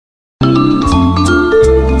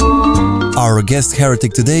Our guest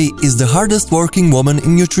heretic today is the hardest working woman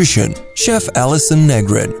in nutrition, Chef Alison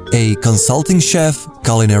Negrin, a consulting chef,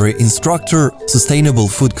 culinary instructor, sustainable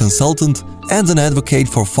food consultant, and an advocate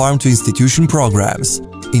for farm-to-institution programs.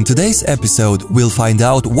 In today's episode, we'll find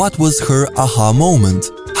out what was her aha moment,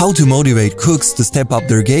 how to motivate cooks to step up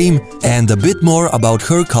their game, and a bit more about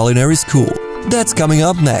her culinary school. That's coming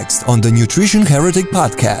up next on the Nutrition Heretic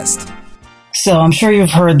podcast. So I'm sure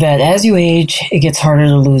you've heard that as you age, it gets harder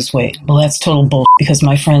to lose weight. Well, that's total bullshit because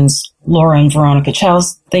my friends Laura and Veronica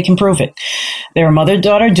Chows, they can prove it. They're a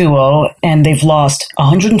mother-daughter duo, and they've lost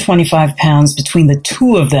 125 pounds between the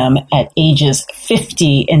two of them at ages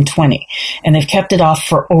 50 and 20. And they've kept it off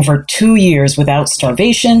for over 2 years without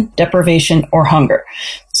starvation, deprivation, or hunger.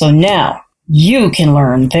 So now you can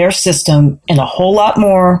learn their system and a whole lot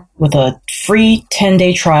more with a free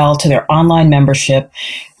 10-day trial to their online membership.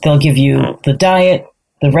 They'll give you the diet,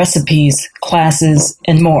 the recipes, classes,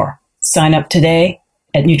 and more. Sign up today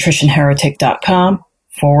at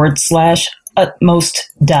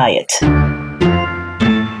nutritionheretic.com/utmost-diet.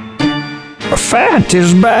 Fat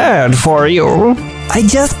is bad for you. I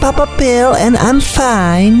just pop a pill and I'm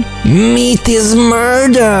fine. Meat is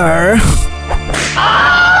murder.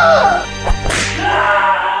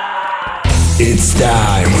 It's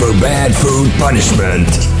time for bad food punishment.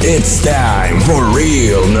 It's time for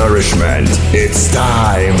real nourishment. It's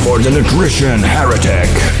time for the Nutrition Heretic.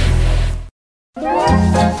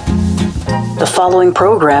 The following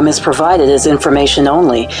program is provided as information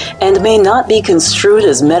only and may not be construed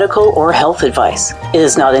as medical or health advice. It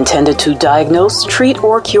is not intended to diagnose, treat,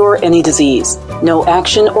 or cure any disease. No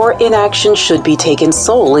action or inaction should be taken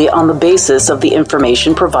solely on the basis of the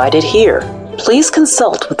information provided here. Please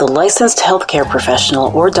consult with a licensed healthcare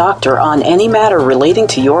professional or doctor on any matter relating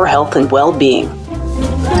to your health and well-being.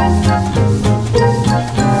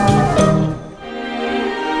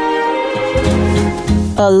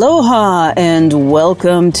 Aloha and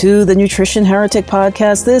welcome to the Nutrition Heretic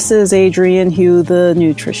podcast. This is Adrienne Hugh, the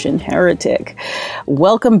Nutrition Heretic.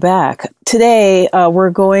 Welcome back. Today,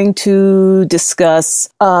 we're going to discuss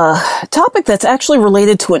a topic that's actually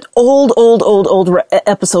related to an old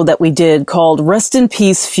episode that we did called Rest in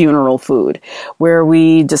Peace Funeral Food, where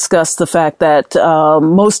we discussed the fact that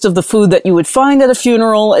most of the food that you would find at a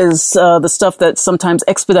funeral is the stuff that sometimes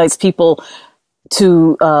expedites people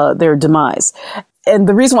to their demise. And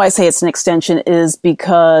the reason why I say it's an extension is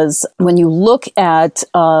because when you look at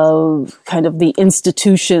kind of the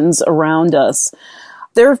institutions around us,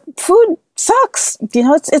 their food sucks. You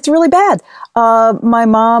know, it's really bad. My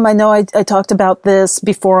mom, I know I talked about this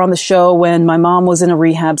before on the show when my mom was in a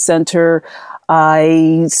rehab center.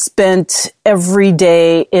 I spent every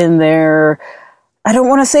day in there, I don't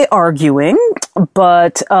want to say arguing,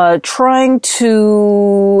 but trying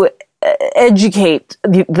to educate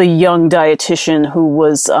the young dietitian who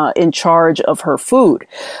was in charge of her food.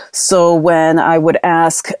 So when I would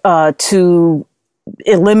ask to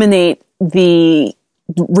eliminate the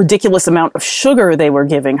ridiculous amount of sugar they were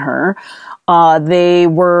giving her, they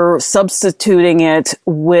were substituting it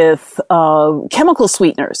with chemical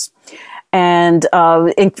sweeteners. And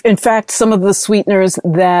in fact, some of the sweeteners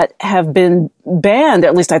that have been banned,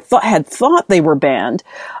 at least I had thought they were banned,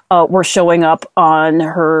 were showing up on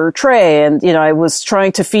her tray. And, you know, I was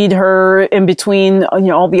trying to feed her in between, you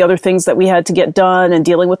know, all the other things that we had to get done and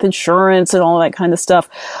dealing with insurance and all that kind of stuff.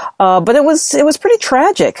 But it was pretty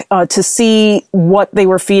tragic, to see what they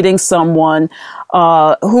were feeding someone,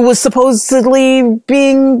 who was supposedly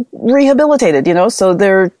being rehabilitated, you know, so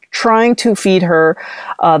they're trying to feed her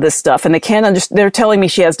this stuff, and they can't understand. They're telling me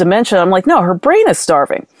she has dementia. I'm like, no, her brain is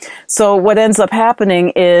starving. So what ends up happening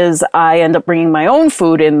is I end up bringing my own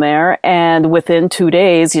food in there, and within 2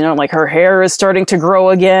 days, you know, like her hair is starting to grow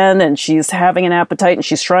again, and she's having an appetite, and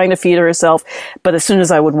she's trying to feed herself. But as soon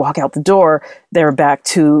as I would walk out the door, they're back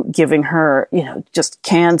to giving her, you know, just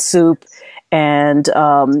canned soup. And,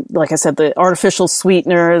 like I said, the artificial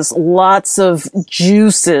sweeteners, lots of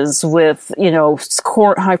juices with, you know,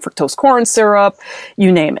 high fructose corn syrup,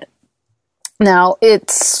 you name it. Now,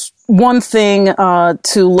 it's one thing,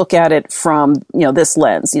 to look at it from, you know, this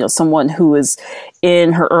lens, you know, someone who is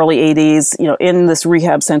in her early 80s, you know, in this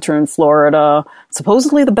rehab center in Florida,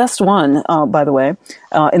 supposedly the best one, by the way,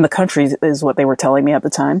 in the country is what they were telling me at the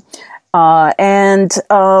time. You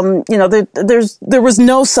know, there was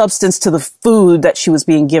no substance to the food that she was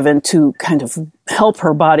being given to kind of help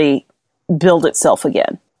her body build itself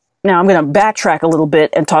again. Now I'm going to backtrack a little bit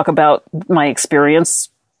and talk about my experience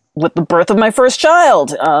with the birth of my first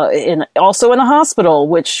child, also in a hospital,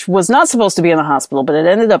 which was not supposed to be in a hospital, but it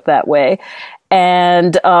ended up that way.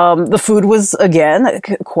 And the food was, again,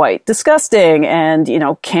 quite disgusting. And,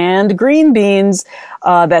 canned green beans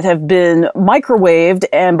that have been microwaved,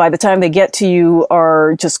 and by the time they get to you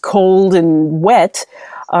are just cold and wet,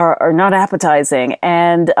 are not appetizing.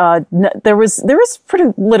 And there was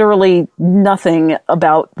pretty literally nothing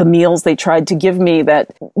about the meals they tried to give me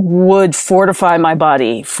that would fortify my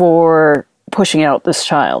body for pushing out this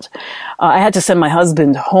child. I had to send my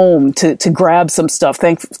husband home to grab some stuff.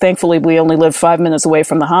 Thankfully, we only lived 5 minutes away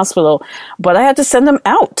from the hospital, but I had to send him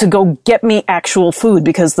out to go get me actual food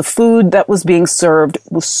because the food that was being served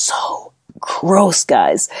was so gross,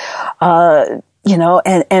 guys.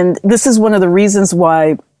 And this is one of the reasons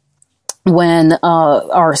why when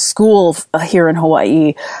our school here in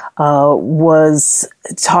Hawaii was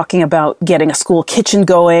talking about getting a school kitchen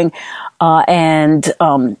going and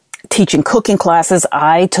teaching cooking classes,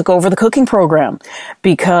 I took over the cooking program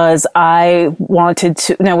because I wanted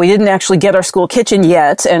to. Now, we didn't actually get our school kitchen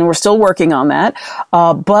yet, and we're still working on that,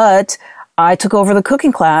 but I took over the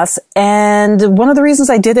cooking class, and one of the reasons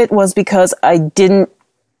I did it was because I didn't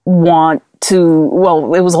want to,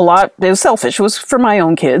 well, it was selfish. It was for my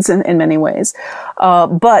own kids in many ways.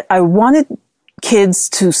 But I wanted kids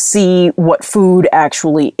to see what food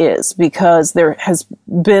actually is, because there has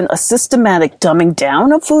been a systematic dumbing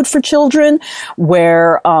down of food for children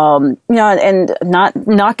where, and not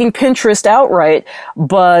knocking Pinterest outright,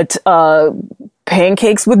 but,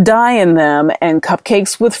 pancakes with dye in them and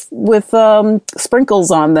cupcakes with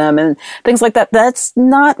sprinkles on them and things like that. That's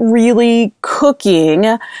not really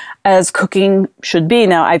cooking as cooking should be.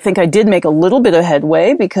 Now, I think I did make a little bit of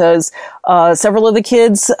headway because several of the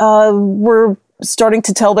kids were starting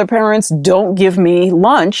to tell their parents, don't give me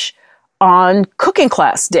lunch on cooking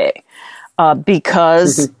class day.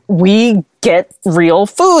 Because we get real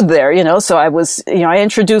food there, So I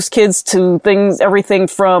introduced kids to everything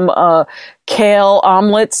from kale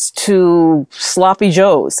omelets to sloppy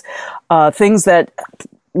joes, things that,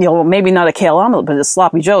 maybe not a kale omelet, but a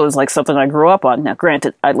sloppy joe is like something I grew up on. Now,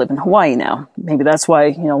 granted, I live in Hawaii now. Maybe that's why,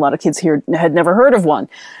 a lot of kids here had never heard of one.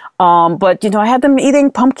 But, I had them eating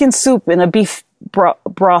pumpkin soup in a beef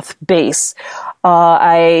broth base.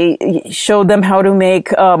 I showed them how to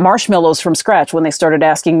make marshmallows from scratch when they started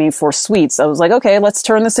asking me for sweets. I was like, okay, let's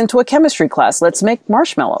turn this into a chemistry class. Let's make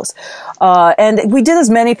marshmallows. And we did as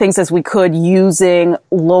many things as we could using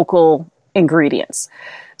local ingredients.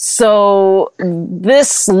 So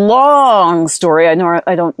this long story, I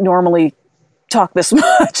don't normally talk this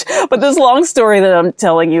much, but this long story that I'm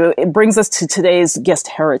telling you, it brings us to today's guest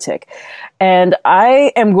heretic. And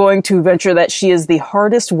I am going to venture that she is the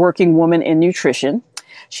hardest working woman in nutrition.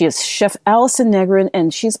 She is Chef Allison Negrin,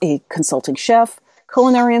 and she's a consulting chef,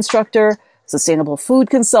 culinary instructor, sustainable food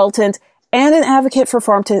consultant, and an advocate for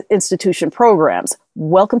farm-to-institution programs.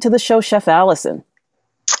 Welcome to the show, Chef Allison.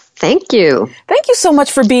 Thank you. Thank you so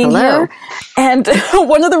much for being here. And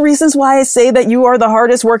one of the reasons why I say that you are the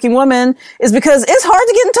hardest working woman is because it's hard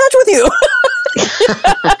to get in touch with you.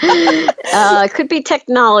 It could be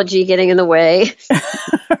technology getting in the way.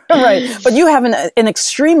 Right. But you have an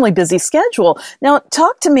extremely busy schedule. Now,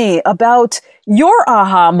 talk to me about your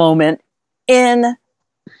aha moment in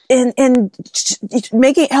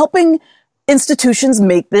helping institutions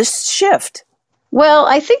make this shift. Well,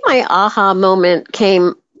 I think my aha moment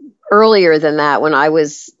came earlier than that. When I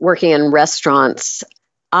was working in restaurants,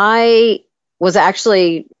 I was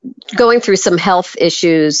actually going through some health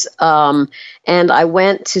issues, and I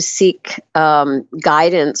went to seek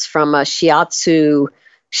guidance from a shiatsu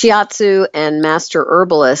and master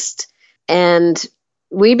herbalist, and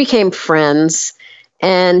we became friends.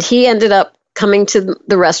 And he ended up coming to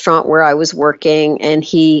the restaurant where I was working, and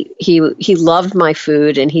he loved my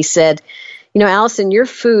food, and he said, Allison, your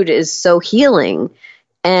food is so healing.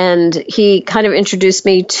 And he kind of introduced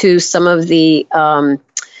me to some of the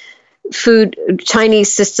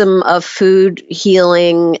Chinese system of food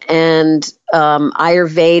healing and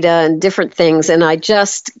Ayurveda and different things. And I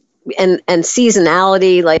and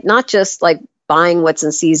seasonality, like not just like buying what's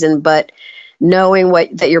in season, but knowing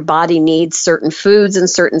that your body needs certain foods in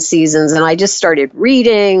certain seasons. And I just started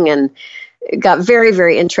reading and got very,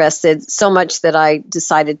 very interested, so much that I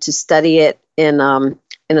decided to study it in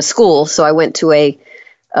a school. So I went to a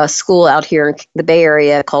school out here in the Bay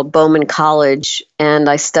Area called Bowman College, and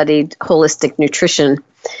I studied holistic nutrition.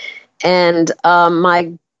 And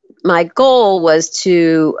my goal was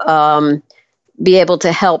to be able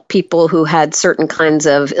to help people who had certain kinds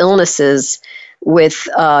of illnesses with,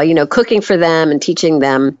 cooking for them and teaching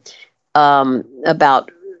them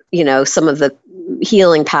about, some of the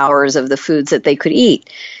healing powers of the foods that they could eat.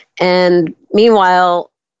 And meanwhile,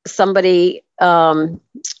 somebody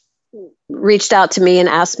reached out to me and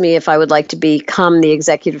asked me if I would like to become the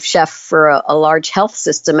executive chef for a large health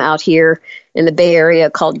system out here in the Bay Area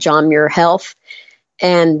called John Muir Health.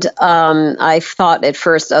 And I thought at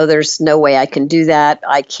first, oh, there's no way I can do that.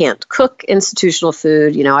 I can't cook institutional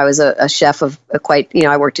food. I was a chef of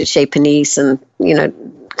I worked at Chez Panisse and,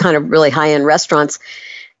 kind of really high-end restaurants.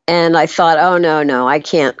 And I thought, oh, no, I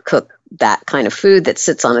can't cook that kind of food that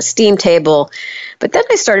sits on a steam table. But then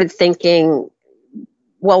I started thinking,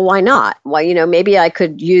 well, why not? Well, maybe I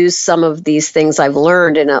could use some of these things I've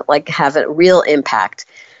learned and have a real impact.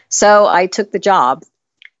 So I took the job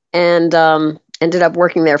and ended up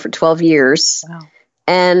working there for 12 years. Wow.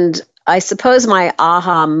 And I suppose my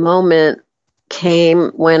aha moment came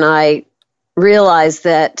when I realized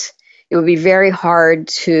that it would be very hard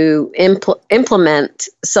to implement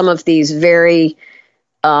some of these very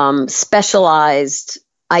specialized,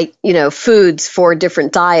 foods for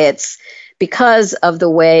different diets because of the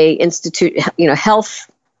way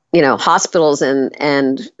health, hospitals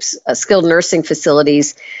and skilled nursing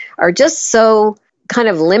facilities are just so kind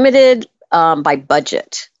of limited by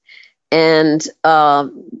budget and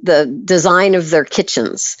the design of their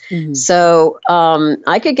kitchens. Mm-hmm. So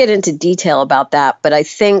I could get into detail about that, but I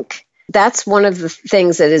think that's one of the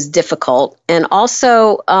things that is difficult. And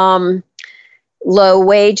also low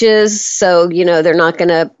wages. So, they're not going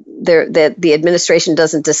to, the administration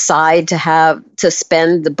doesn't decide to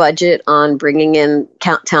spend the budget on bringing in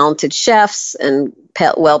talented chefs and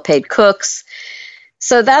well-paid cooks.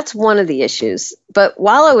 So that's one of the issues. But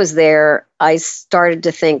while I was there, I started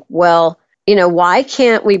to think, well, why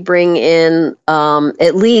can't we bring in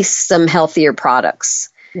at least some healthier products?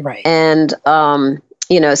 Right. And,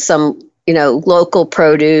 some, local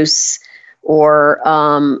produce or,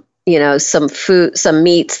 some food, some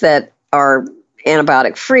meats that are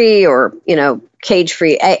antibiotic free or, cage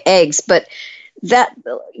free eggs. But that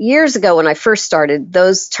years ago when I first started,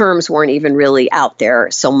 those terms weren't even really out there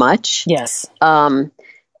so much. Yes.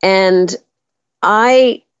 And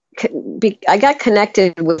I got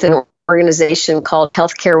connected with an organization called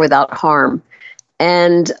Healthcare Without Harm.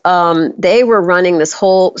 And they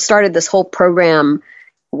were started this whole program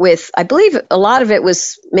with, I believe a lot of it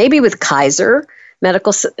was maybe with Kaiser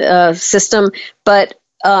Medical System, but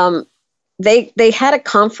they had a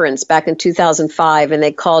conference back in 2005 and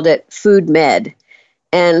they called it Food Med.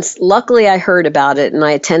 And luckily I heard about it and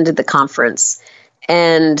I attended the conference.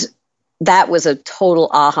 And that was a total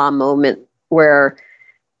aha moment where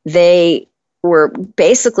they were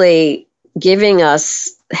basically giving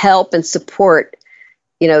us help and support.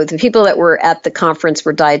 The people that were at the conference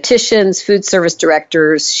were dietitians, food service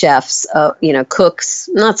directors, chefs, cooks,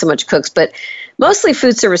 not so much cooks, but mostly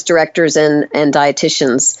food service directors and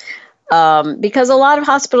dietitians. Because a lot of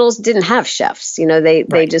hospitals didn't have chefs.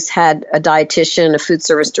 They just had a dietitian, a food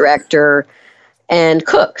service director, and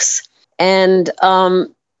cooks. And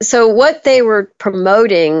so what they were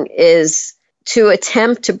promoting is to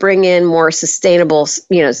attempt to bring in more sustainable,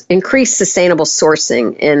 increase sustainable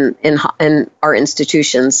sourcing in our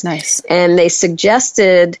institutions. Nice. And they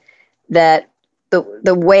suggested that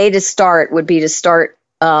the way to start would be to start,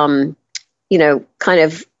 kind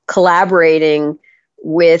of collaborating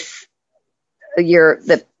with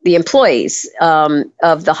the employees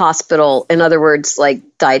of the hospital. In other words, like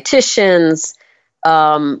dietitians,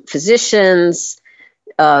 physicians,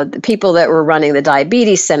 the people that were running the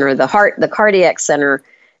diabetes center, the cardiac center,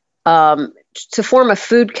 to form a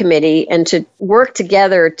food committee and to work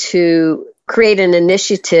together to create an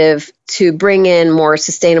initiative to bring in more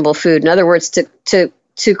sustainable food. In other words, to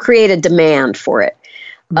create a demand for it.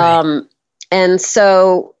 Right. And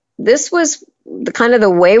so this was the kind of the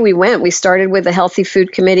way we went. We started with a healthy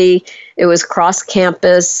food committee. It was cross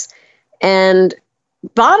campus. And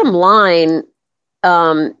bottom line,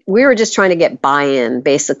 we were just trying to get buy-in,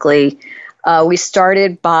 basically. We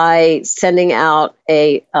started by sending out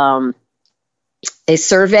a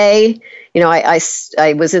survey.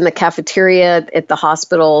 I was in the cafeteria at the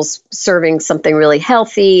hospitals serving something really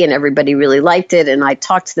healthy, and everybody really liked it. And I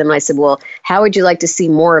talked to them, and I said, well, how would you like to see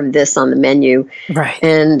more of this on the menu? Right.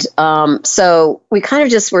 And so we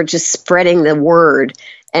kind of were just spreading the word.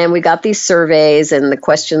 And we got these surveys, and the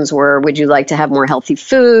questions were, would you like to have more healthy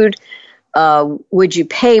food? Would you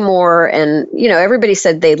pay more? And, everybody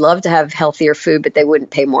said they'd love to have healthier food, but they wouldn't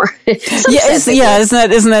pay more. Isn't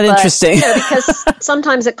that interesting? Because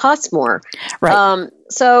sometimes it costs more. Right.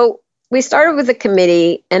 So we started with a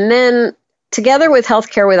committee, and then together with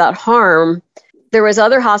Healthcare Without Harm, there was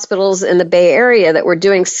other hospitals in the Bay Area that were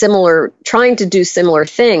trying to do similar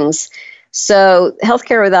things. So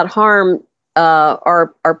Healthcare Without Harm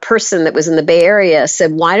our person that was in the Bay Area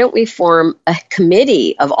said, why don't we form a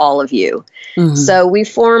committee of all of you? Mm-hmm. So we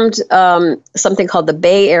formed something called the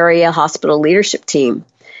Bay Area Hospital Leadership Team.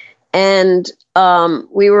 And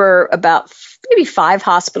we were about maybe 5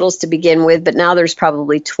 hospitals to begin with, but now there's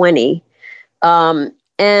probably 20.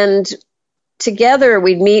 And together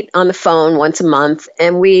we'd meet on the phone once a month,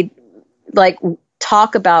 and we'd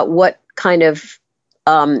talk about what kind of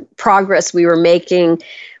progress we were making.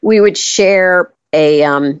 We would share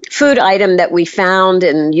a food item that we found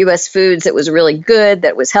in U.S. Foods that was really good,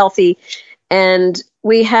 that was healthy. And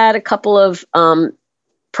we had a couple of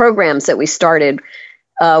programs that we started.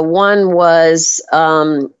 One was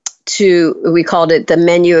we called it the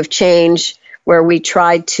Menu of Change, where we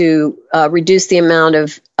tried to reduce the amount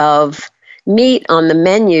of meat on the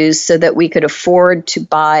menus so that we could afford to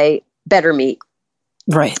buy better meat.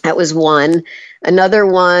 Right. That was one. Another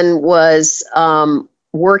one was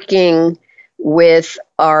working with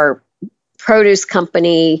our produce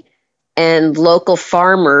company and local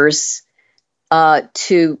farmers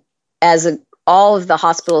all of the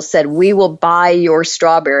hospitals said, we will buy your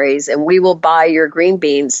strawberries and we will buy your green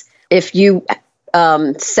beans if you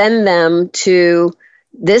send them to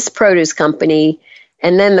this produce company.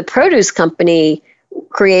 And then the produce company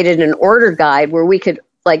created an order guide where we could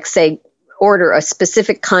order a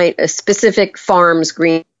specific farm's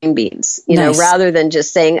green beans, Nice. rather than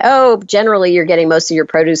just saying, generally you're getting most of your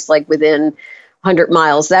produce within 100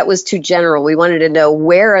 miles. That was too general. We wanted to know,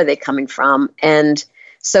 where are they coming from? And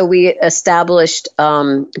so we established,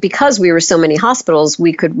 because we were so many hospitals,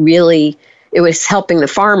 we could really, it was helping the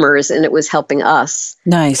farmers and it was helping us.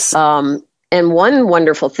 Nice. And one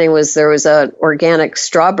wonderful thing was there was a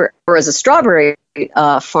strawberry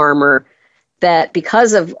farmer that,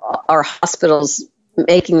 because of our hospitals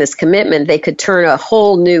making this commitment, they could turn a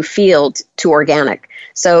whole new field to organic.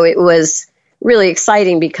 So it was really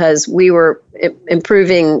exciting because we were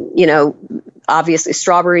improving, obviously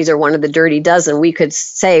strawberries are one of the dirty dozen. We could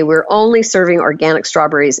say we're only serving organic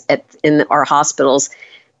strawberries in our hospitals.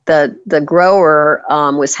 The grower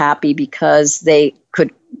was happy because they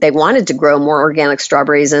wanted to grow more organic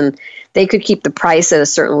strawberries, and they could keep the price at a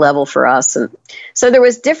certain level for us. And so there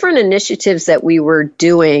was different initiatives that we were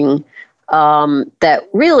doing that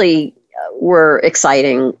really were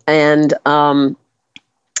exciting, and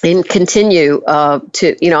continue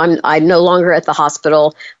to, I'm no longer at the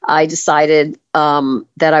hospital. I decided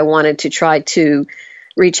that I wanted to try to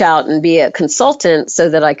reach out and be a consultant so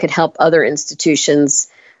that I could help other institutions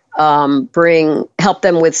help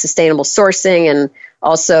them with sustainable sourcing and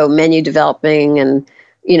also menu developing and,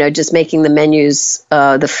 just making the menus,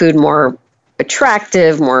 the food more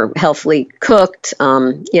attractive, more healthily cooked,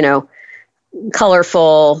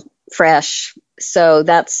 colorful, fresh. So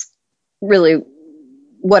that's really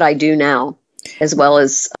what I do now, as well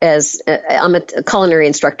as I'm a culinary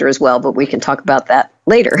instructor as well, but we can talk about that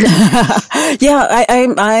later. Yeah,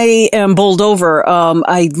 I am bowled over.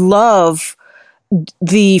 I love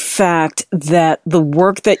the fact that the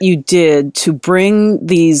work that you did to bring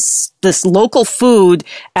this local food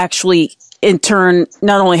actually in turn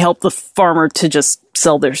not only help the farmer to just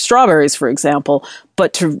sell their strawberries, for example,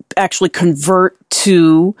 but to actually convert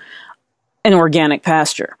to an organic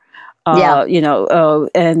pasture.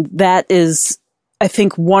 And that is, I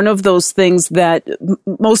think, one of those things that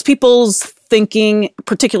most people's thinking,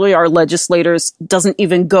 particularly our legislators, doesn't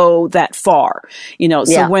even go that far.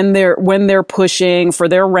 So when they're pushing for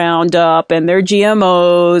their Roundup and their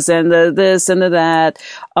GMOs and the this and the that,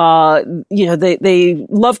 they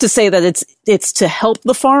love to say that it's to help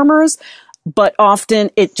the farmers, but often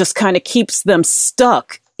it just kind of keeps them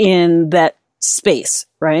stuck in that space,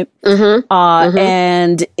 right?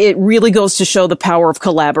 And it really goes to show the power of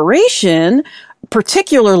collaboration,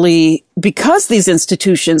 particularly because these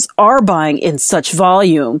institutions are buying in such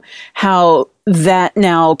volume, how that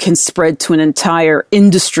now can spread to an entire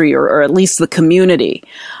industry or at least the community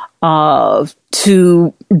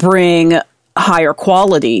to bring higher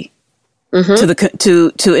quality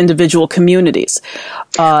to individual communities.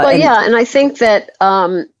 And I think that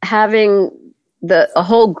having a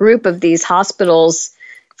whole group of these hospitals,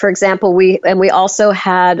 for example, we also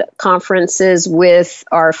had conferences with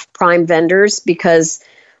our prime vendors, because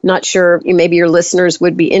I'm not sure, maybe your listeners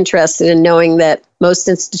would be interested in knowing that most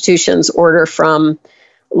institutions order from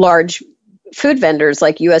large food vendors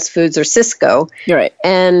like U.S. Foods or Cisco. You're right.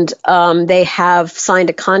 And they have signed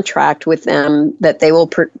a contract with them that they will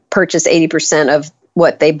purchase 80% of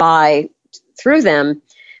what they buy through them.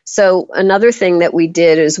 So another thing that we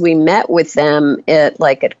did is we met with them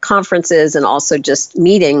at conferences and also just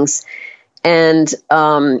meetings. And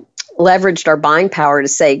leveraged our buying power to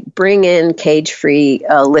say, bring in cage-free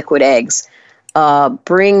liquid eggs,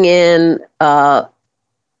 bring in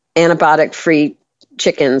antibiotic-free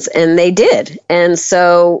chickens, and they did. And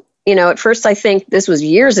so, at first, I think this was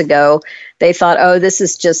years ago, they thought, oh, this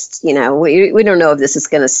is just, we don't know if this is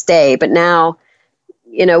going to stay. But now,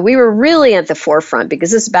 we were really at the forefront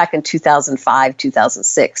because this is back in 2005,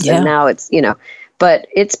 2006. Yeah. And now it's, but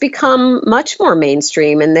it's become much more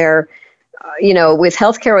mainstream. And they're, with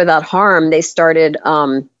Healthcare Without Harm, they started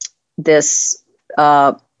this,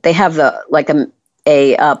 they have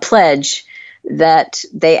a pledge that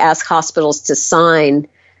they ask hospitals to sign.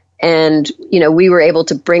 And, we were able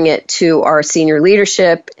to bring it to our senior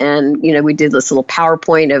leadership. And, we did this little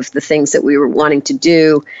PowerPoint of the things that we were wanting to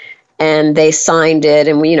do. And they signed it.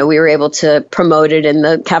 And, we were able to promote it in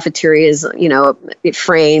the cafeterias, it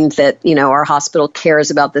framed that, our hospital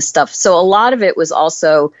cares about this stuff. So a lot of it was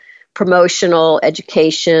also promotional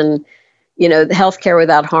education, the Healthcare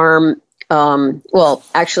Without Harm.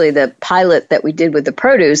 Actually, the pilot that we did with the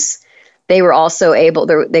produce, they were also able,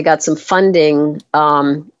 they got some funding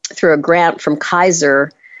through a grant from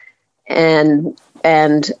Kaiser and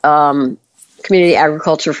Community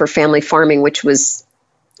Agriculture for Family Farming, which was,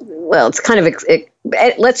 it's kind of,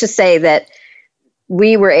 let's just say that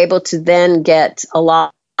we were able to then get a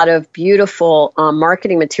lot of beautiful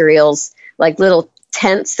marketing materials, like little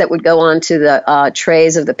tents that would go onto the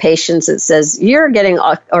trays of the patients. It says, you're getting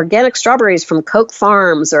organic strawberries from Koch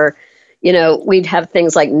Farms, or we'd have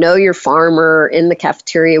things like Know Your Farmer in the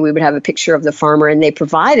cafeteria. We would have a picture of the farmer, and they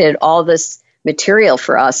provided all this material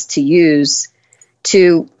for us to use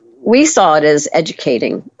we saw it as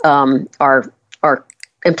educating our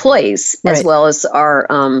employees, right, as well as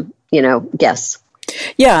our, guests.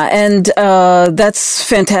 Yeah, and that's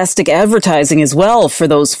fantastic advertising as well for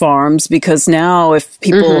those farms, because now if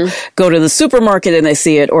people go to the supermarket and they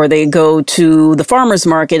see it, or they go to the farmer's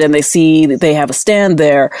market and they see that they have a stand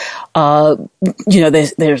there,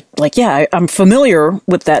 they're like, yeah, I'm familiar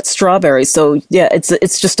with that strawberry. So yeah,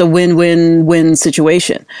 it's just a win-win-win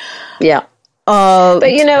situation. Yeah. But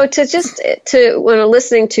when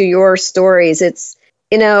listening to your stories, it's,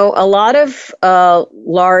 a lot of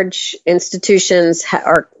large institutions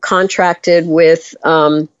are contracted with,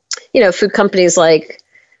 food companies like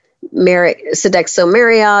Sodexo,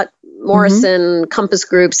 Marriott, Morrison, Compass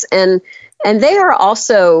Groups, and they are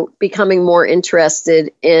also becoming more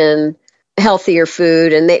interested in healthier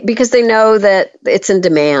food, and because they know that it's in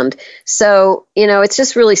demand. So, it's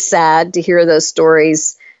just really sad to hear those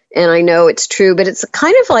stories, and I know it's true, but it's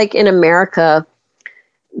kind of like in America.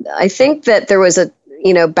 I think that there was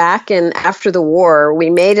back after the war,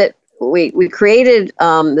 we created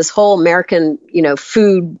this whole American,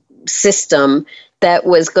 food system that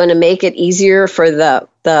was going to make it easier for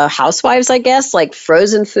the housewives, I guess, like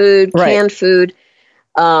frozen food, canned food,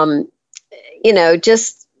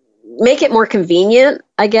 just make it more convenient,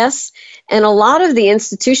 I guess. And a lot of the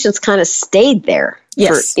institutions kind of stayed there,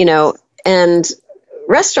 yes, and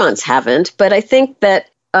restaurants haven't. But I think that,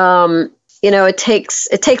 it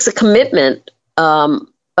takes a commitment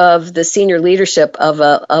of the senior leadership of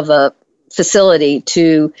a facility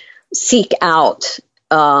to seek out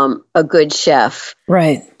a good chef,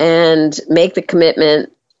 right, and make the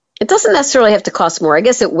commitment. It doesn't necessarily have to cost more. I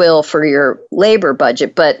guess it will for your labor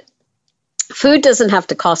budget, but food doesn't have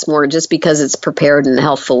to cost more just because it's prepared in a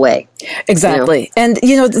healthful way. Exactly. And,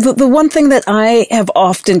 the one thing that I have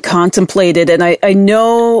often contemplated, and I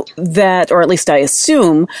know that, or at least I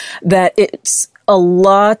assume that it's a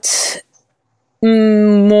lot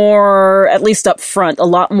more, at least up front, a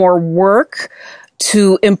lot more work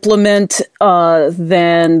to implement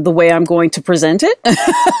than the way I'm going to present it.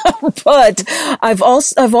 But I've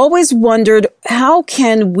always wondered, how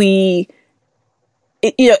can we,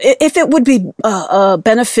 if it would be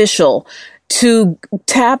beneficial to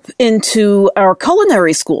tap into our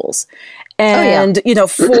culinary schools and,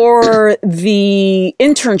 for the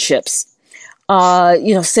internships,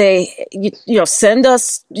 send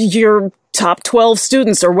us your top 12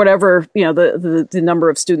 students or whatever, the number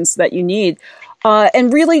of students that you need,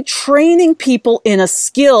 and really training people in a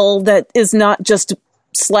skill that is not just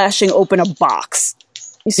slashing open a box.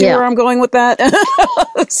 You see where I'm going with that?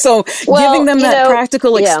 So giving them that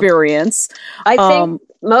practical experience. I think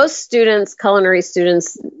most students, culinary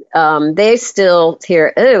students, they still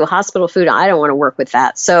hear, oh, hospital food, I don't want to work with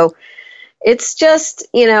that. So it's just,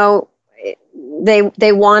 they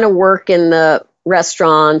want to work in the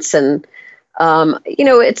restaurants, and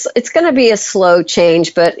it's going to be a slow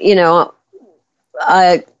change, but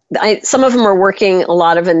some of them are working a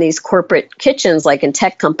lot of in these corporate kitchens, like in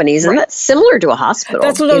tech companies, and that's similar to a hospital.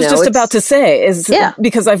 That's what I was just about to say,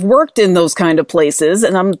 because I've worked in those kind of places,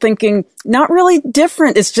 and I'm thinking not really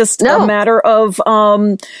different. It's just a matter of,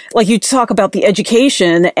 like you talk about the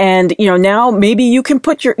education, and, now maybe you can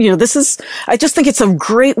put your, I just think it's a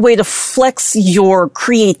great way to flex your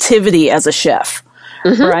creativity as a chef.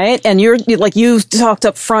 Mm-hmm. Right. And you talked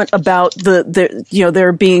up front about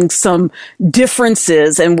there being some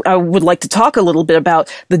differences. And I would like to talk a little bit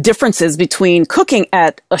about the differences between cooking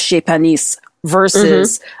at a Chez Panisse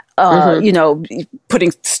versus,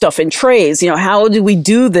 putting stuff in trays. How do we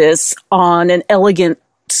do this on an elegant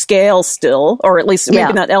scale still, or at least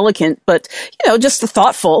maybe not elegant, but, just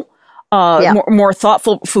thoughtful, more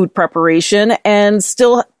thoughtful food preparation and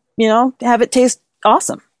still, have it taste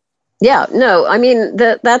awesome. Yeah, no, I mean,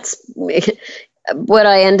 that's what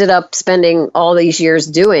I ended up spending all these years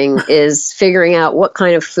doing is figuring out what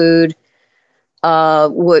kind of food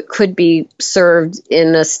could be served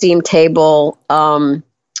in a steam table.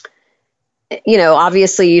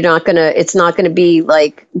 Obviously it's not going to be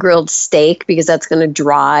like grilled steak because that's going to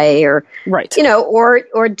dry or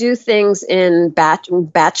do things in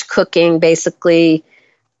batch cooking, basically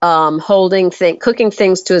cooking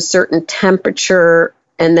things to a certain temperature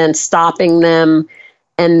and then stopping them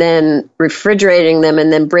and then refrigerating them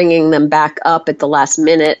and then bringing them back up at the last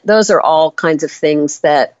minute. Those are all kinds of things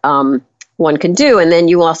that one can do. And then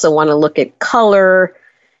you also want to look at color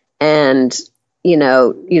and,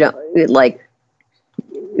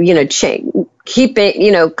 keep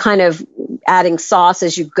it, kind of adding sauce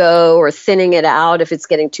as you go or thinning it out if it's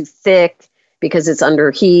getting too thick because it's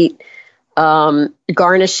under heat.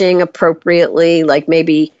 Garnishing appropriately, like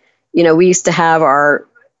maybe, we used to have our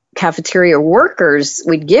cafeteria workers,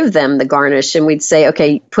 we'd give them the garnish and we'd say,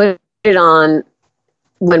 okay, put it on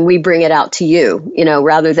when we bring it out to you,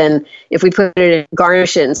 rather than if we put it in,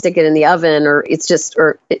 garnish it and stick it in the oven it's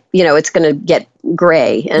going to get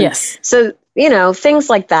gray. And so, things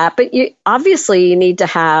like that. But obviously you need to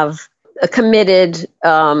have a committed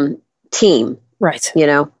team. Right.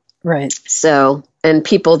 Right. So, and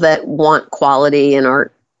people that want quality and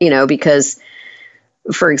are, because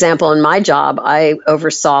for example, in my job, I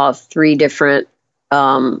oversaw 3 different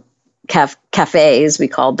cafes, we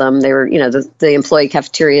called them. They were, the employee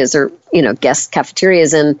cafeterias or, guest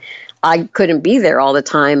cafeterias, and I couldn't be there all the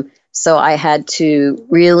time. So I had to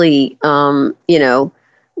really,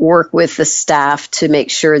 work with the staff to make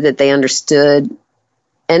sure that they understood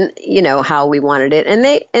and, how we wanted it. And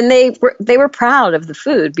they were proud of the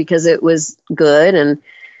food because it was good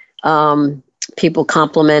and, people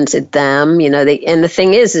complimented them, and the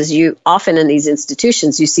thing is you often in these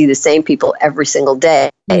institutions, you see the same people every single day.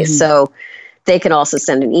 Mm-hmm. So they can also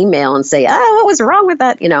send an email and say, what was wrong with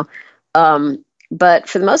that? But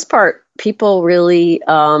for the most part, people really,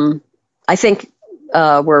 I think,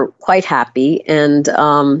 were quite happy. And,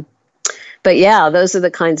 but yeah, those are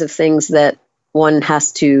the kinds of things that one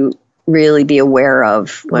has to really be aware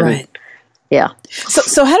of when, yeah.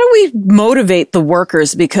 So how do we motivate the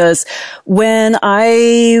workers? Because when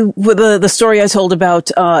the story I told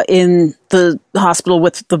about, in the hospital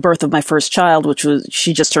with the birth of my first child, which was,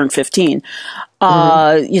 she just turned 15,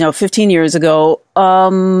 15 years ago,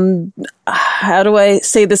 how do I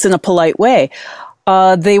say this in a polite way?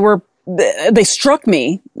 They struck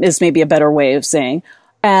me, is maybe a better way of saying,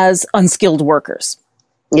 as unskilled workers.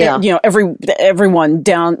 Yeah. Everyone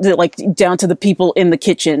down to the people in the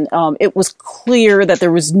kitchen. It was clear that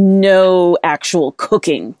there was no actual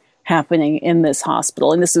cooking happening in this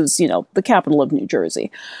hospital. And this is, the capital of New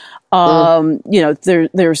Jersey.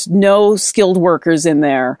 There's no skilled workers in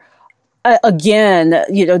there.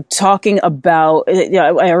 Again, talking about,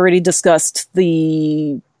 I already discussed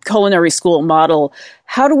the culinary school model.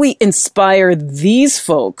 How do we inspire these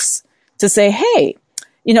folks to say, hey,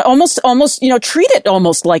 almost, treat it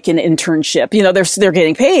almost like an internship. They're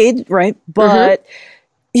getting paid, right? But,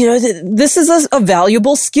 this is a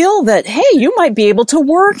valuable skill that, hey, you might be able to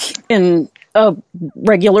work in a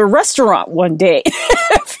regular restaurant one day.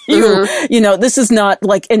 This is not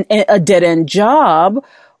like a dead end job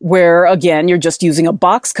where, again, you're just using a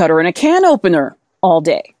box cutter and a can opener all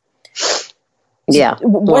day. Yeah.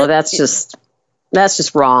 Well, that's just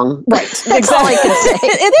wrong. Right. That's all I can say.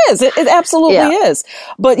 It is. It absolutely is.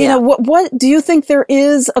 But, what do you think there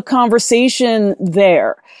is a conversation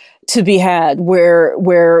there to be had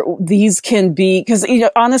where these can be, because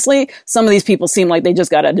honestly, some of these people seem like they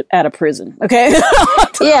just got out of prison. Okay,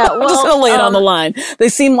 yeah, I'm just gonna lay it on the line. They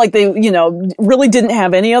seem like they really didn't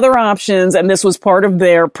have any other options, and this was part of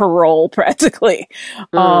their parole practically.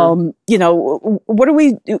 What do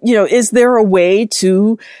we? Is there a way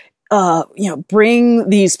to bring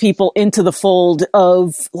these people into the fold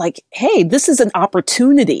of like, hey, this is an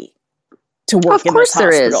opportunity to work in this hospital? Of course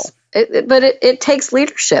there is. But it takes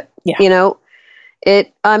leadership. Yeah.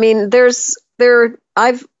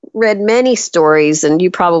 I've read many stories, and you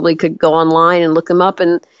probably could go online and look them up,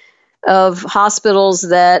 and of hospitals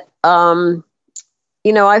that,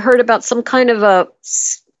 I heard about some kind of a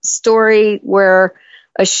story where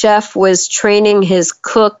a chef was training his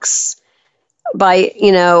cooks by,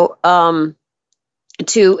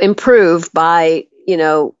 to improve by,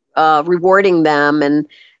 rewarding them. And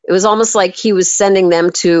it was almost like he was sending them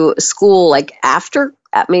to school, like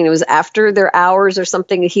it was after their hours or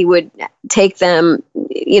something. He would take them,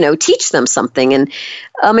 teach them something. And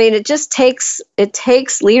it just takes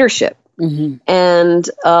leadership. Mm-hmm. And,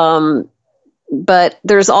 but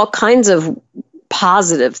there's all kinds of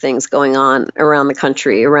positive things going on around the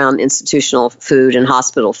country, around institutional food and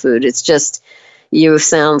hospital food. It's just,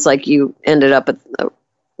 sounds like you ended up at a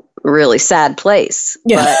really sad place.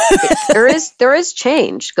 Yeah. But there is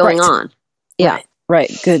change going on. Yeah.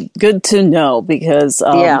 Right. Good to know, because,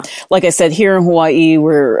 like I said, here in Hawaii,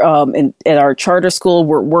 we're, at our charter school,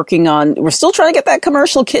 we're still trying to get that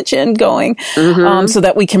commercial kitchen going, so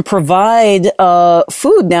that we can provide,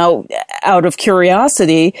 food. Now, out of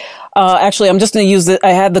curiosity, actually, I'm just going to use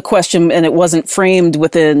I had the question and it wasn't framed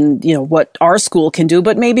within, what our school can do,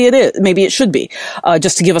 but maybe it is, maybe it should be,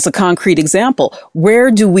 just to give us a concrete example. Where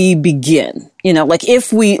do we begin? Like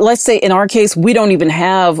if let's say in our case, we don't even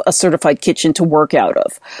have a certified kitchen to work out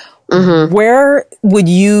of. Mm-hmm. Where would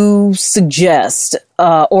you suggest,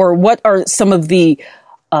 or what are some of the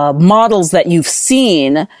models that you've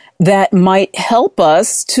seen that might help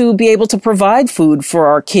us to be able to provide food for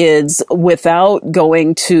our kids without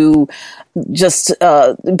going to just,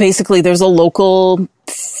 basically there's a local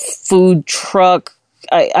food truck.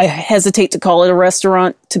 I hesitate to call it a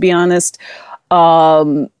restaurant, to be honest,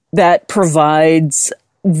 that provides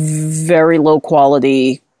very low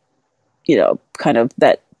quality, kind of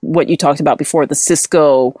that, what you talked about before, the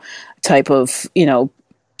Cisco type of,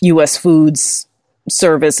 U.S. foods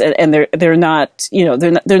service, and they're not,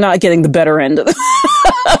 they're not getting the better end of the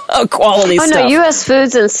quality stuff. No, U.S.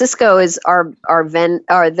 Foods and Cisco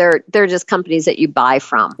they're just companies that you buy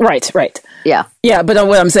from. Right. Yeah. Yeah, but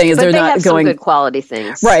what I'm saying is they're not going some good quality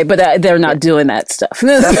things. Right, but they're not doing that stuff.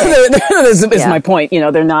 Is my point.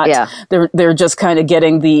 They're not. Yeah. They're just kind of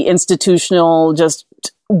getting the institutional, just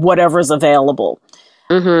whatever's available.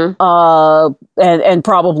 Mm-hmm. And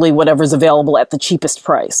probably whatever's available at the cheapest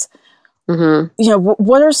price. Mm-hmm.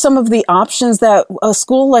 What are some of the options that a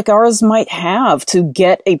school like ours might have to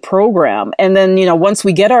get a program? And then, once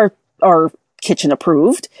we get our kitchen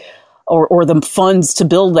approved or the funds to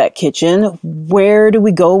build that kitchen, where do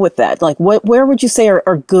we go with that? Like, where would you say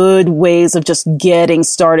are good ways of just getting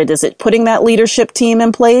started? Is it putting that leadership team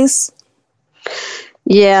in place?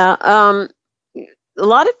 Yeah. A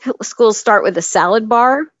lot of schools start with a salad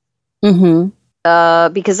bar. Mm-hmm.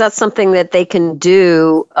 Because that's something that they can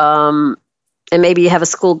do. And maybe you have a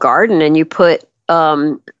school garden and you put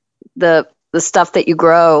the stuff that you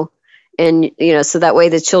grow, and so that way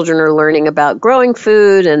the children are learning about growing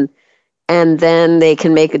food, and then they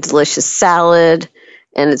can make a delicious salad,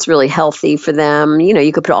 and it's really healthy for them.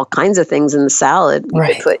 You could put all kinds of things in the salad. You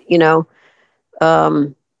could put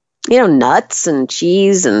nuts and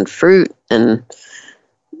cheese and fruit and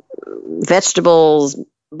vegetables,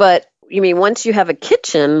 but once you have a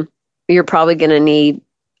kitchen, you're probably going to need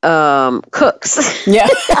cooks. Yeah.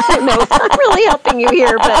 I don't know if I'm really helping you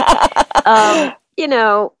here, but,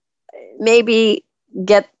 maybe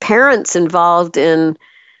get parents involved in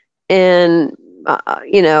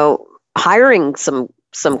hiring some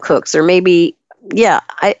cooks, or maybe, you have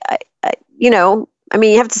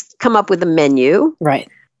to come up with a menu. Right.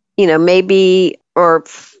 Maybe, or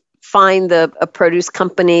find a produce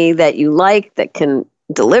company that you like that can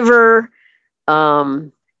deliver.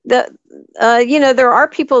 There are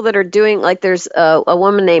people that are doing, like there's a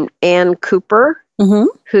woman named Ann Cooper, mm-hmm.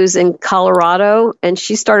 who's in Colorado, and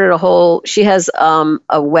she started she has a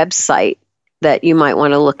website that you might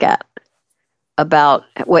want to look at about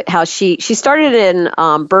how she started in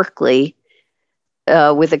Berkeley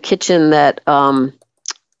with a kitchen that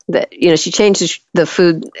she changed the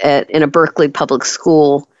food in a Berkeley public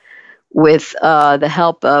school with the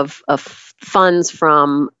help of funds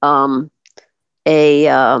from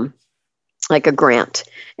a like a grant.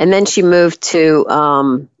 And then she moved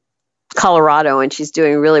to Colorado, and she's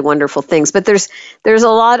doing really wonderful things. But there's a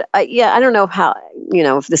lot. I don't know how,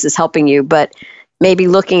 if this is helping you, but maybe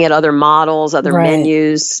looking at other models, other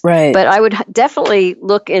menus. Right. But I would definitely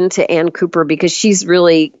look into Ann Cooper, because she's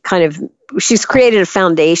really she's created a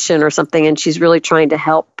foundation or something, and she's really trying to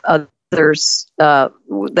help others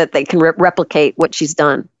that they can replicate what she's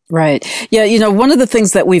done. Right. Yeah. One of the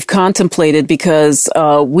things that we've contemplated, because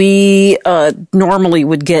we normally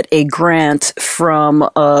would get a grant from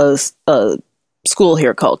a school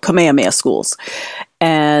here called Kamehameha Schools.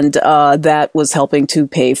 And that was helping to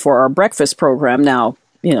pay for our breakfast program. Now,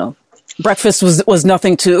 breakfast was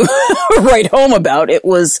nothing to write home about. It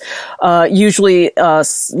was usually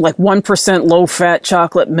like 1% low-fat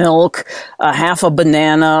chocolate milk, half a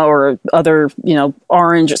banana or other,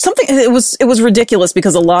 orange or something. It was ridiculous,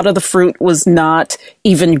 because a lot of the fruit was not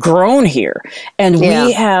even grown here. And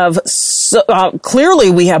we have clearly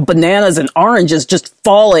we have bananas and oranges just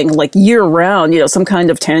falling like year round. Some kind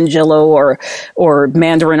of Tangelo or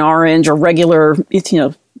mandarin orange or regular,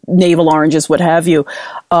 navel oranges, what have you.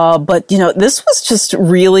 But this was just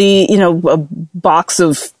really, a box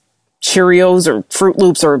of Cheerios or Fruit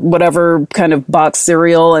Loops or whatever kind of box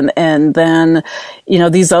cereal. And then,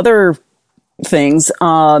 these other things,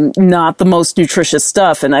 not the most nutritious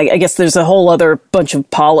stuff. And I guess there's a whole other bunch of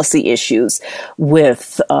policy issues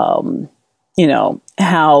with,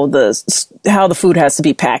 how the food has to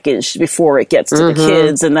be packaged before it gets to the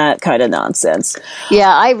kids and that kind of nonsense.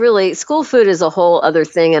 Yeah, school food is a whole other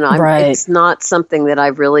thing, and it's not something that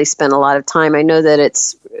I've really spent a lot of time. I know that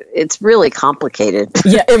it's really complicated.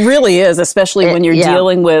 Yeah, it really is, especially when you're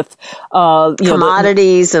dealing with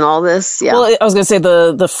commodities and all this. Yeah. Well, I was going to say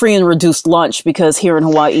the free and reduced lunch, because here in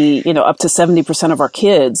Hawaii, up to 70% of our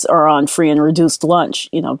kids are on free and reduced lunch,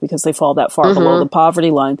 because they fall that far below the poverty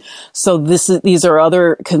line. So these are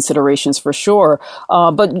other considerations for sure.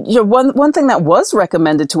 But one thing that was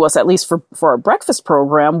recommended to us, at least for our breakfast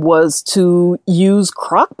program, was to use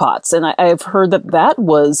crock pots. And I've heard that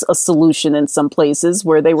was a solution in some places,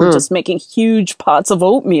 where they were just making huge pots of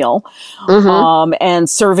oatmeal and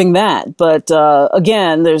serving that. But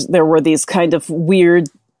again, there were these kind of weird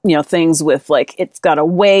things with like, it's got to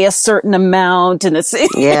weigh a certain amount, and it's,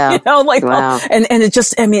 wow. and it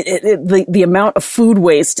just, the amount of food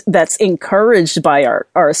waste that's encouraged by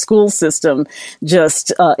our school system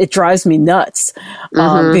just, it drives me nuts.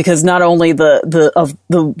 Because not only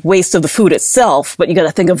the waste of the food itself, but you got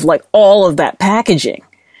to think of like all of that packaging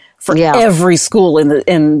for every school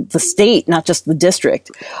in the state, not just the district.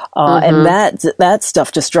 And that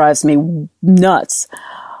stuff just drives me nuts.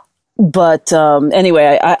 But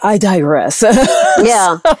anyway, I digress.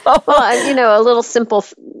 Yeah. Well, a little simple,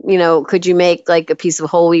 could you make like a piece of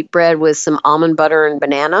whole wheat bread with some almond butter and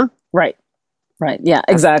banana? Right. Yeah,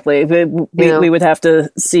 exactly. We would have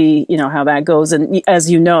to see, how that goes. And as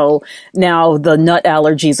you know, now the nut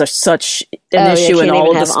allergies are such an issue in all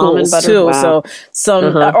of the schools too. Wow.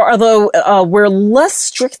 So although we're less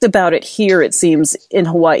strict about it here, it seems, in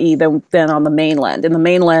Hawaii than on the mainland. In the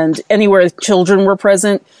mainland, anywhere children were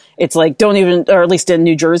present, it's like, don't even, or at least in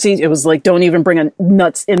New Jersey, it was like, don't even bring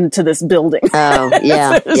nuts into this building. Oh,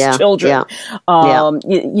 yeah. yeah. Children.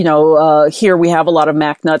 Yeah. Here we have a lot of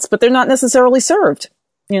Mac nuts, but they're not necessarily served.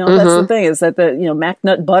 That's the thing, is that the Mac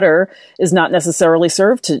nut butter is not necessarily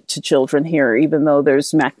served to children here, even though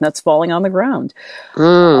there's Mac nuts falling on the ground.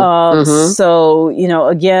 So,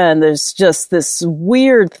 again, there's just this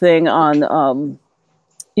weird thing on,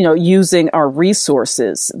 using our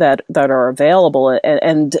resources that are available.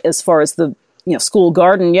 And as far as the, school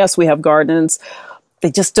garden, yes, we have gardens. They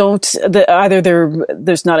just don't, either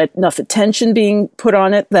there's not enough attention being put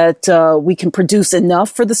on it that we can produce enough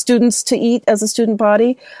for the students to eat as a student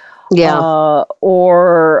body. Yeah.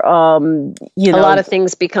 Or, a lot of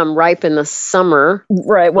things become ripe in the summer.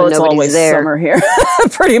 Right. Well, it's always summer here,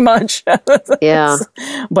 pretty much. Yeah.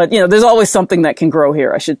 But, there's always something that can grow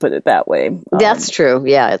here. I should put it that way. That's true.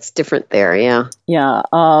 Yeah. It's different there. Yeah. Yeah.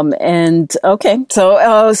 And okay.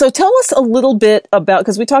 So tell us a little bit about,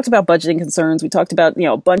 because we talked about budgeting concerns. We talked about,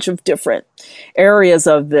 a bunch of different areas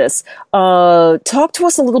of this. Talk to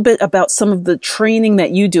us a little bit about some of the training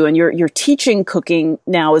that you do, and you're teaching cooking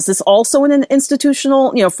now. Is this also in an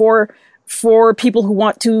institutional, for people who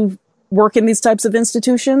want to work in these types of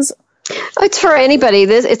institutions? It's for anybody.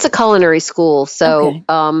 It's a culinary school. So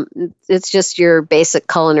it's just your basic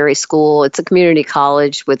culinary school. It's a community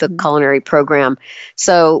college with a culinary program.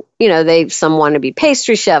 So, some want to be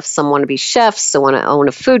pastry chefs, some want to be chefs, some want to own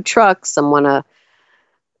a food truck, some want to,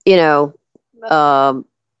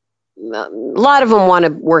 a lot of them want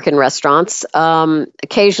to work in restaurants.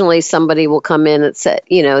 Occasionally somebody will come in that said,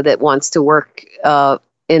 that wants to work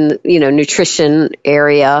in, nutrition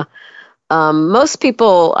area. Most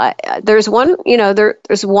people, there's one,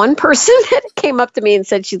 there's one person that came up to me and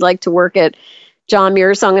said she'd like to work at John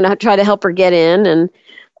Muir, so I'm going to try to help her get in. And,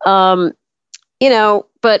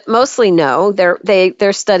 but mostly no,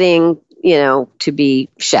 they're studying, to be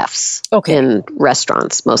chefs in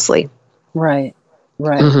restaurants mostly. Right.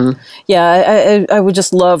 Mm-hmm. Yeah, I would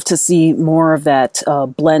just love to see more of that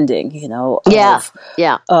blending,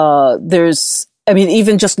 there's,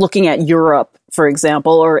 even just looking at Europe, for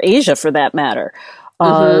example, or Asia for that matter.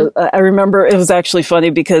 I remember it was actually funny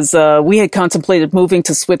because we had contemplated moving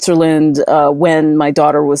to Switzerland when my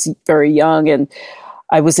daughter was very young, and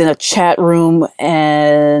I was in a chat room,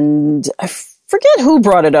 and I forget who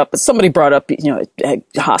brought it up, but somebody brought up,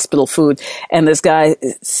 hospital food. And this guy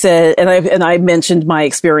said, and I mentioned my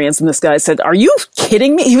experience, and this guy said, "Are you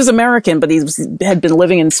kidding me?" He was American, but had been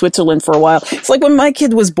living in Switzerland for a while. It's like when my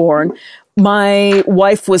kid was born, my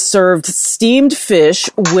wife was served steamed fish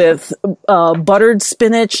with buttered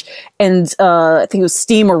spinach and I think it was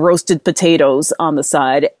steamed or roasted potatoes on the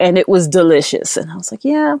side, and it was delicious. And I was like,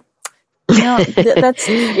 yeah.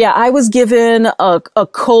 I was given a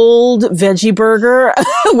cold veggie burger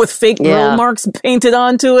with fake grill marks painted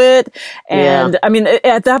onto it. And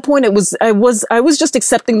at that point I was just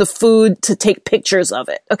accepting the food to take pictures of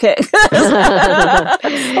it. Okay. I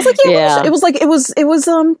was like, it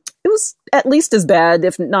was at least as bad,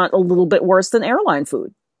 if not a little bit worse than airline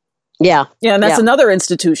food. Yeah. Yeah. And that's another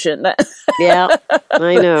institution that,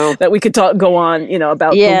 I know that we could go on,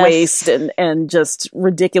 about the waste and just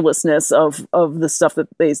ridiculousness of the stuff that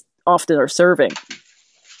they often are serving.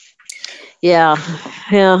 Yeah.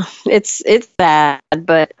 It's bad,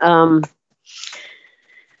 but, I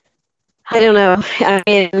don't know.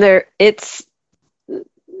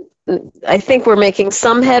 I think we're making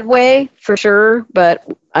some headway for sure,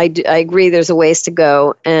 but I agree there's a ways to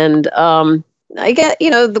go. And, I get,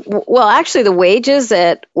 actually the wages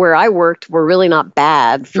at where I worked were really not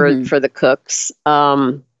bad for the cooks.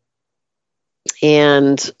 And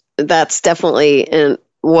that's definitely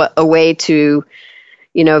a way to,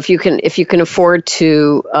 if you can afford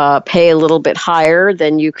to pay a little bit higher,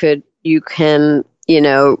 then you can,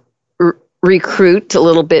 recruit a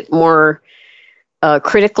little bit more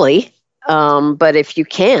critically. But if you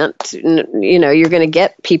can't, you're going to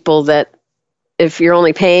get people that, if you're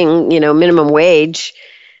only paying, minimum wage,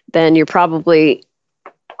 then you probably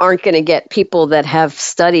aren't going to get people that have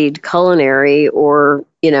studied culinary or,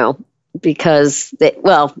 because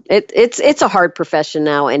it's a hard profession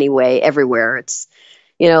now anyway, everywhere. It's,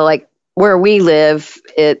 like where we live,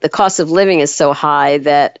 the cost of living is so high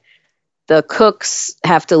that the cooks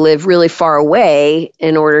have to live really far away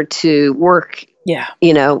in order to work. Yeah.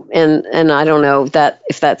 And I don't know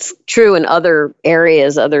if that's true in other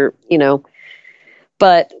areas,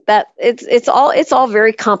 but that it's all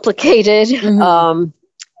very complicated.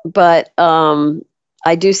 But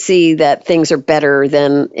I do see that things are better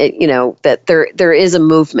than that there is a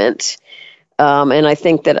movement. And I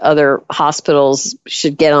think that other hospitals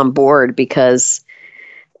should get on board because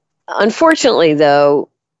unfortunately though,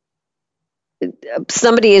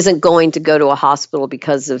 somebody isn't going to go to a hospital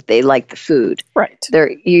because they like the food. Right.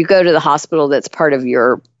 You go to the hospital that's part of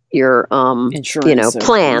your insurance,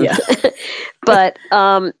 plan. Yeah. But,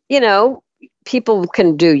 people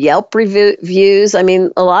can do Yelp reviews. I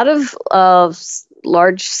mean, a lot of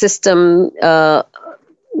large system,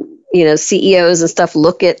 CEOs and stuff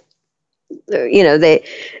look at,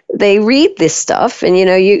 they read this stuff and,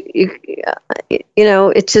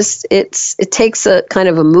 it takes a kind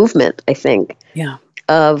of a movement, I think,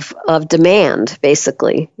 of demand,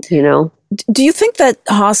 basically, Do you think that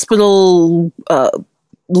hospital,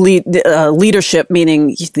 leadership, meaning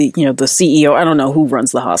the CEO, I don't know who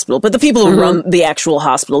runs the hospital, but the people who run the actual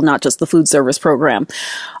hospital, not just the food service program.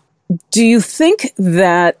 Do you think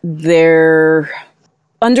that their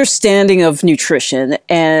understanding of nutrition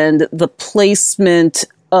and the placement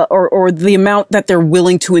or the amount that they're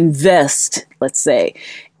willing to invest, let's say,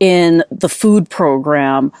 in the food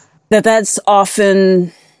program, that's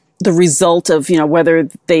often the result of, whether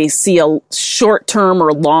they see a short-term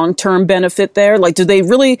or long-term benefit there? Like, do they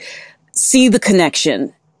really see the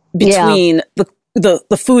connection between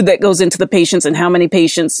the food that goes into the patients and how many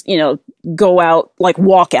patients, go out, like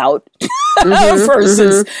walk out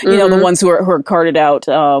versus, the ones who are carted out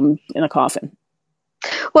in a coffin?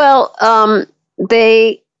 Well,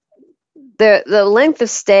 the length of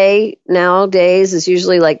stay nowadays is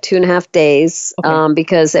usually like 2.5 days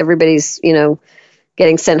because everybody's,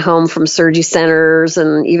 getting sent home from surgery centers,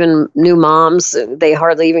 and even new moms, they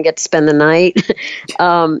hardly even get to spend the night.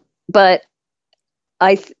 But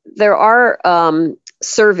there are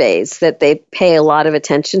surveys that they pay a lot of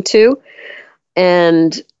attention to,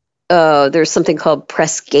 and there's something called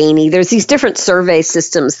Press Ganey. There's these different survey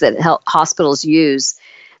systems that hospitals use,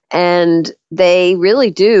 and they really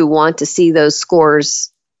do want to see those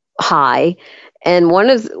scores high. And one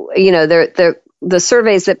of the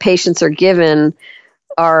surveys that patients are given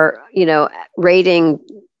are, rating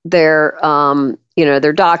their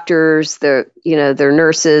their doctors, their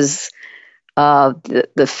nurses,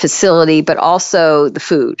 the facility, but also the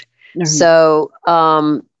food. Mm-hmm. So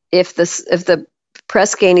if the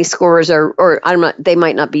Press Ganey scores they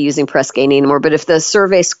might not be using Press Ganey anymore, but if the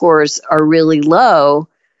survey scores are really low,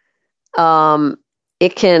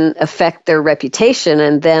 it can affect their reputation.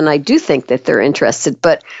 And then I do think that they're interested.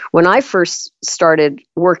 But when I first started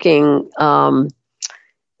working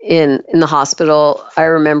in the hospital, I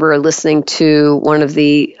remember listening to one of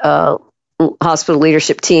the hospital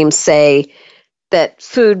leadership teams say that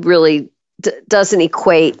food really doesn't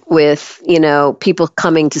equate with, people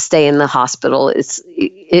coming to stay in the hospital.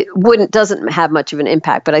 Doesn't have much of an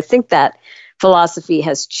impact. But I think that philosophy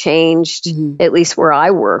has changed, at least where I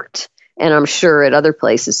worked, and I'm sure at other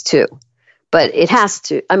places too. But it has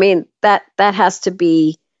to. I mean, that has to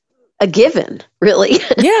be a given, really.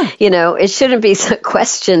 Yeah. It shouldn't be a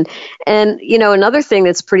question. And another thing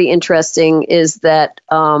that's pretty interesting is that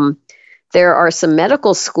there are some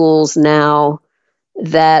medical schools now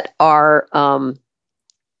that are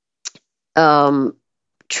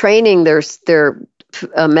training their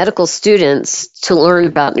medical students to learn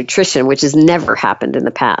about nutrition, which has never happened in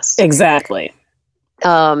the past. Exactly.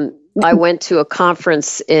 I went to a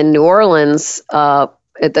conference in New Orleans.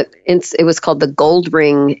 It was called the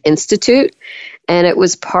Goldring Institute, and it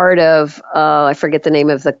was part of I forget the name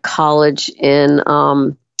of the college in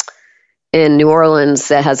New Orleans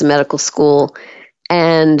that has a medical school.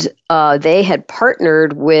 And they had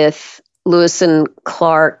partnered with Lewis and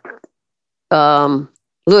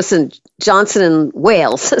Johnson and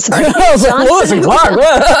Wales. Sorry, Lewis and Clark.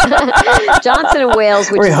 Johnson and Wales,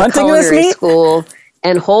 which is a culinary school,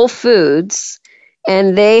 and Whole Foods.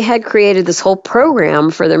 And they had created this whole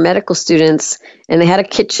program for their medical students, and they had a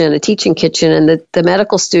teaching kitchen, and the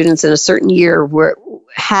medical students in a certain year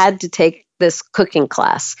had to take this cooking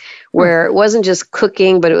class where it wasn't just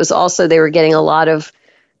cooking, but it was also, they were getting a lot of,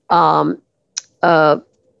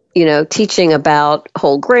 teaching about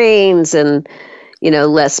whole grains and,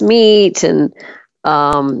 less meat and,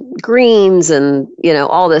 greens and,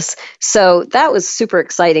 all this. So that was super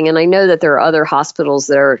exciting. And I know that there are other hospitals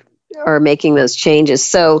that are making those changes.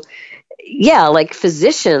 So yeah, like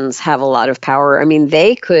physicians have a lot of power. I mean,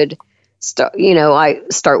 they could start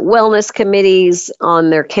wellness committees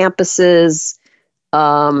on their campuses.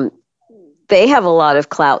 They have a lot of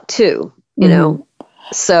clout too,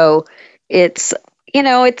 so it's,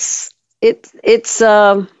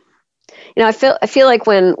 I feel like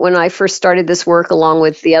when I first started this work along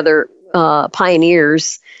with the other,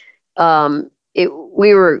 pioneers, it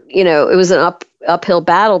was an uphill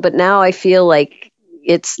battle, but now I feel like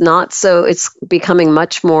it's not so, it's becoming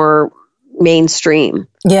much more mainstream.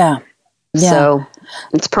 Yeah. Yeah. So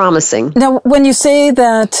it's promising. Now, when you say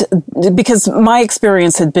that, because my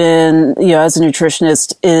experience had been, as a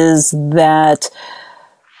nutritionist, is that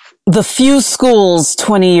the few schools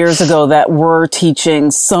 20 years ago that were teaching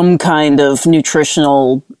some kind of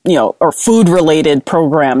nutritional, or food related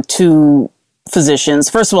program to physicians,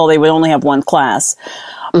 first of all, they would only have one class.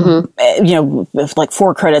 Like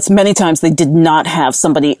 4 credits. Many times they did not have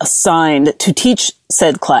somebody assigned to teach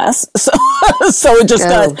said class. So it just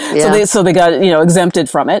they got, exempted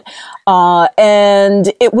from it. And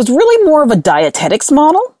it was really more of a dietetics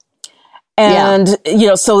model. And,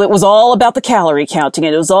 so it was all about the calorie counting,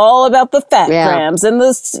 and it was all about the fat grams and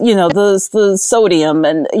the sodium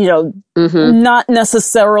and, not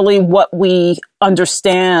necessarily what we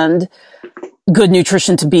understand good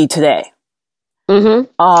nutrition to be today. Well,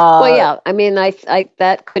 yeah, I mean, I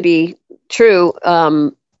that could be true.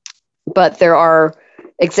 But there are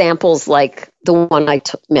examples like the one I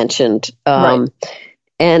mentioned. Right.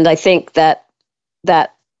 And I think that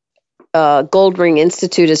Goldring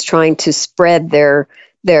Institute is trying to spread their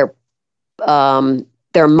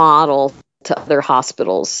model to other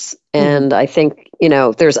hospitals. And I think,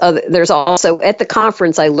 there's also at the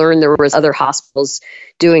conference, I learned there was other hospitals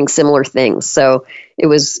doing similar things. So it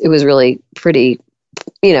was really pretty,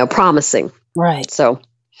 promising. Right. So,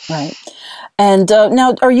 right. And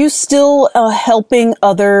now, are you still helping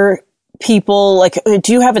other people, like,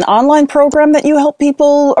 do you have an online program that you help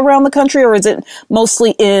people around the country, or is it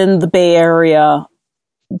mostly in the Bay Area?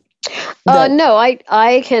 No,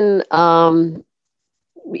 I can,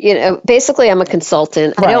 basically I'm a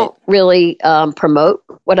consultant. Right. I don't really promote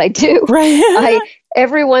what I do. Right.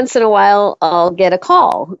 Every once in a while, I'll get a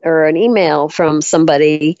call or an email from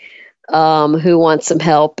somebody who wants some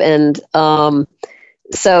help. And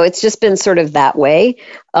so it's just been sort of that way.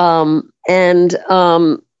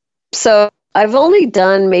 So I've only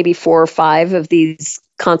done maybe 4 or 5 of these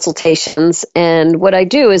consultations. And what I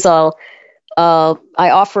do is I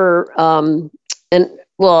offer, I'll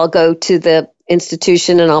go to the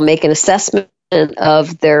institution and I'll make an assessment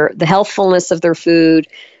of the healthfulness of their food,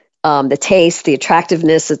 the taste, the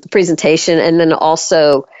attractiveness of the presentation, and then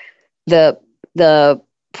also the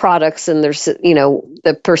products and their,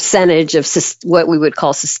 the percentage of what we would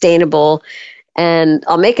call sustainable. And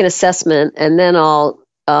I'll make an assessment, and then I'll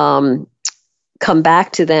come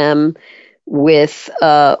back to them with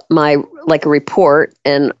a report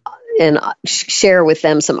and share with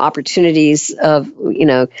them some opportunities of,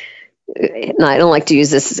 and I don't like to use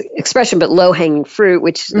this expression, but low-hanging fruit,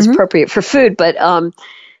 which is appropriate for food, but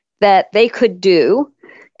that they could do.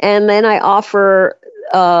 And then I offer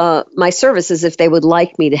my services if they would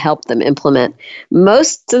like me to help them implement.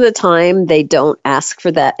 Most of the time, they don't ask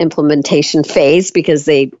for that implementation phase because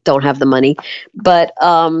they don't have the money. But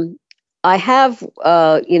I have,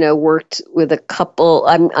 worked with a couple.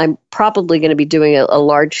 I'm probably going to be doing a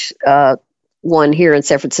large one here in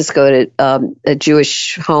San Francisco at a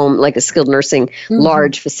Jewish home, like a skilled nursing,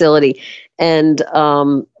 large facility, and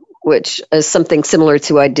which is something similar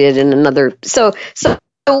to I did in another. So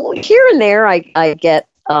here and there, I get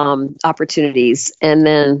opportunities, and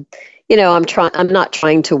then I'm not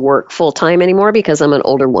trying to work full time anymore because I'm an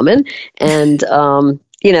older woman, and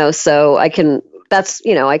so I can. That's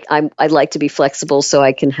I like to be flexible so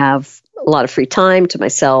I can have a lot of free time to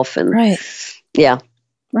myself, and yeah.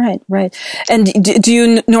 Right. And do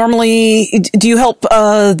you help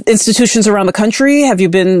institutions around the country? Have you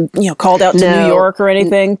been called out to New York or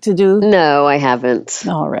anything to do? No, I haven't.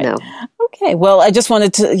 All right. No. Okay. Well, I just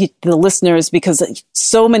wanted the listeners, because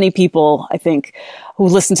so many people, I think, who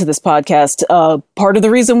listen to this podcast, part of the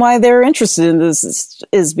reason why they're interested in this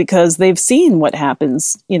is because they've seen what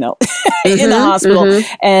happens, in the hospital,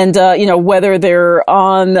 and whether they're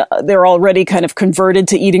already kind of converted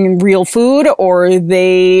to eating real food, or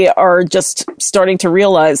they are just starting to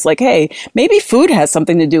realize, like, hey, maybe food has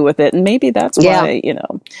something to do with it, and maybe that's why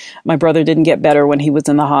my brother didn't get better when he was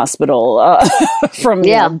in the hospital from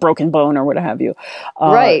broken bone or what have you.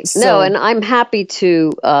 Right. No, and I'm happy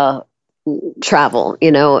to travel.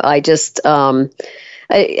 I just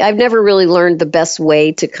I've never really learned the best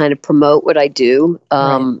way to kind of promote what I do.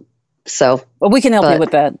 So, well, we can help you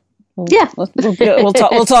with that. We'll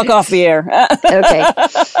talk off the air. Okay.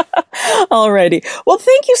 Alrighty. Well,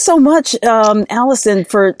 thank you so much, Allison,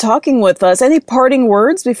 for talking with us. Any parting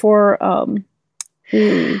words before?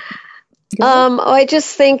 I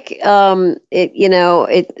just think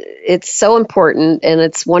it's so important, and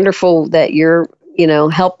it's wonderful that you're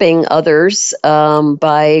helping others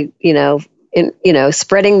by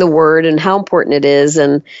spreading the word and how important it is,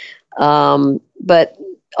 and but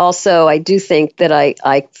also I do think that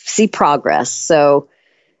I see progress, so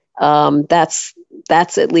that's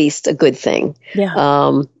at least a good thing.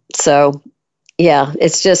 So yeah,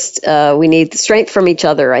 it's just we need strength from each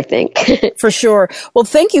other, I think. For sure. Well,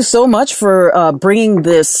 thank you so much for bringing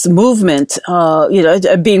this movement,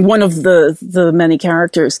 being one of the many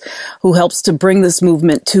characters who helps to bring this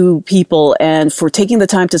movement to people, and for taking the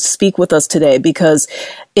time to speak with us today, because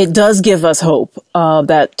it does give us hope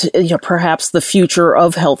that perhaps the future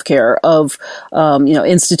of healthcare, of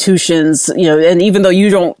institutions, and even though you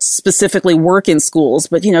don't specifically work in schools,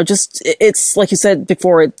 but just it's like you said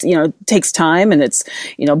before, it takes time, and it's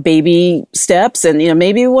baby steps, and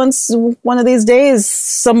maybe once one of these days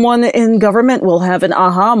someone in government will have an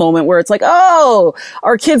aha moment where it's like, oh,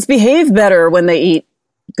 our kids behave better when they eat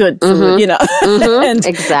good food, and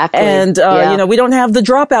exactly, and we don't have the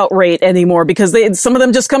dropout rate anymore because some of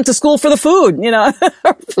them just come to school for the food,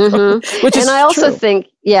 which is I also true. think,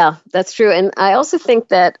 that's true, and I also think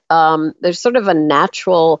that there's sort of a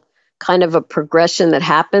natural kind of a progression that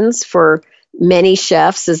happens for many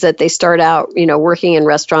chefs, is that they start out, working in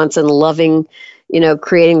restaurants and loving,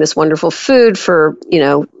 creating this wonderful food for,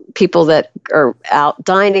 people that are out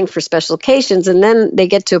dining for special occasions. And then they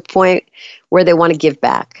get to a point where they want to give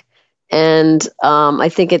back. And I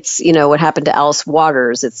think it's, what happened to Alice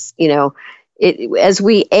Waters. It's, as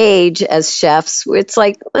we age as chefs, it's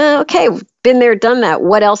like, okay, been there, done that.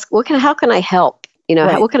 What else? How can I help? You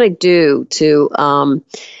know, what can I do to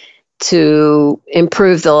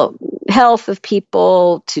improve the health of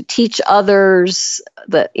people, to teach others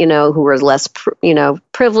that, you know, who are less,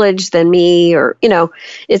 privileged than me, or, you know,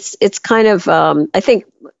 it's kind of, I think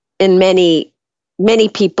in many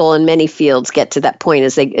people in many fields get to that point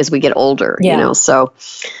as we get older, you know, so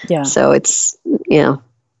it's, you know.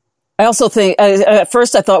 I also think, at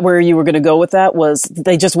first I thought where you were going to go with that was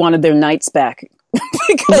they just wanted their nights back.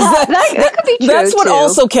 Because that could be true. That's what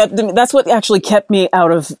also that's what actually kept me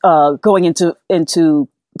out of going into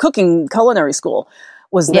cooking culinary school,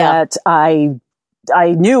 was that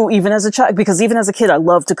I knew even as a child, because even as a kid, I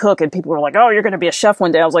loved to cook, and people were like, "Oh, you're going to be a chef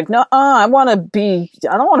one day." I was like, "No, I don't want to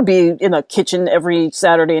be in a kitchen every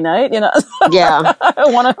Saturday night." You know? Yeah, I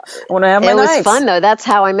want to have my nights. It was fun though. That's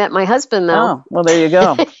how I met my husband, though. Oh, well, there you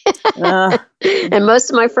go. And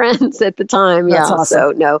most of my friends at the time. That's awesome.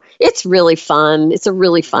 So no, it's really fun. It's a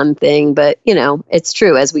really fun thing, but you know, it's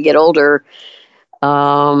true as we get older.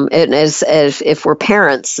 And as if we're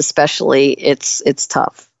parents, especially, it's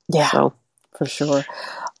tough. Yeah. So. For sure.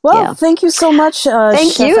 Well, thank you so much,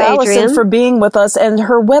 Thank Chef you, Alison, Adrienne, for being with us. And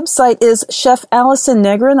her website is Chef Alison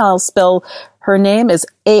Negrin. I'll spell her name is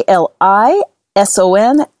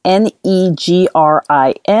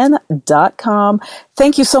ALISONNEGRIN.com.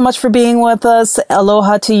 Thank you so much for being with us.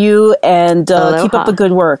 Aloha to you, and keep up the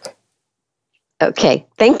good work. Okay.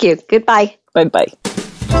 Thank you. Goodbye. Bye-bye.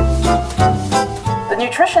 The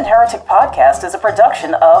Nutrition Heretic Podcast is a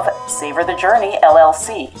production of Savor the Journey,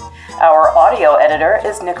 LLC. Our audio editor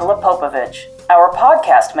is Nicola Popovich. Our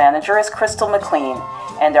podcast manager is Crystal McLean.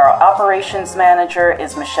 And our operations manager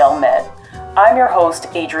is Michelle Med. I'm your host,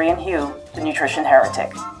 Adrienne Hugh, the Nutrition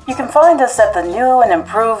Heretic. You can find us at the new and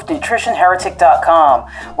improved nutritionheretic.com,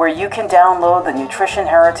 where you can download the Nutrition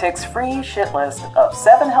Heretic's free shit list of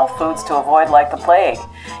 7 health foods to avoid like the plague.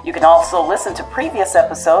 You can also listen to previous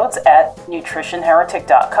episodes at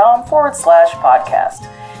nutritionheretic.com/podcast.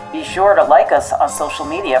 Be sure to like us on social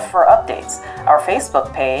media for updates. Our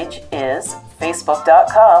Facebook page is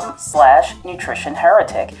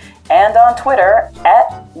facebook.com/nutritionheretic and on Twitter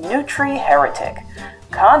 @NutriHeretic.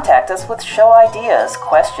 Contact us with show ideas,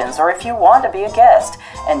 questions, or if you want to be a guest.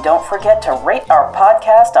 And don't forget to rate our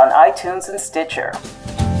podcast on iTunes and Stitcher.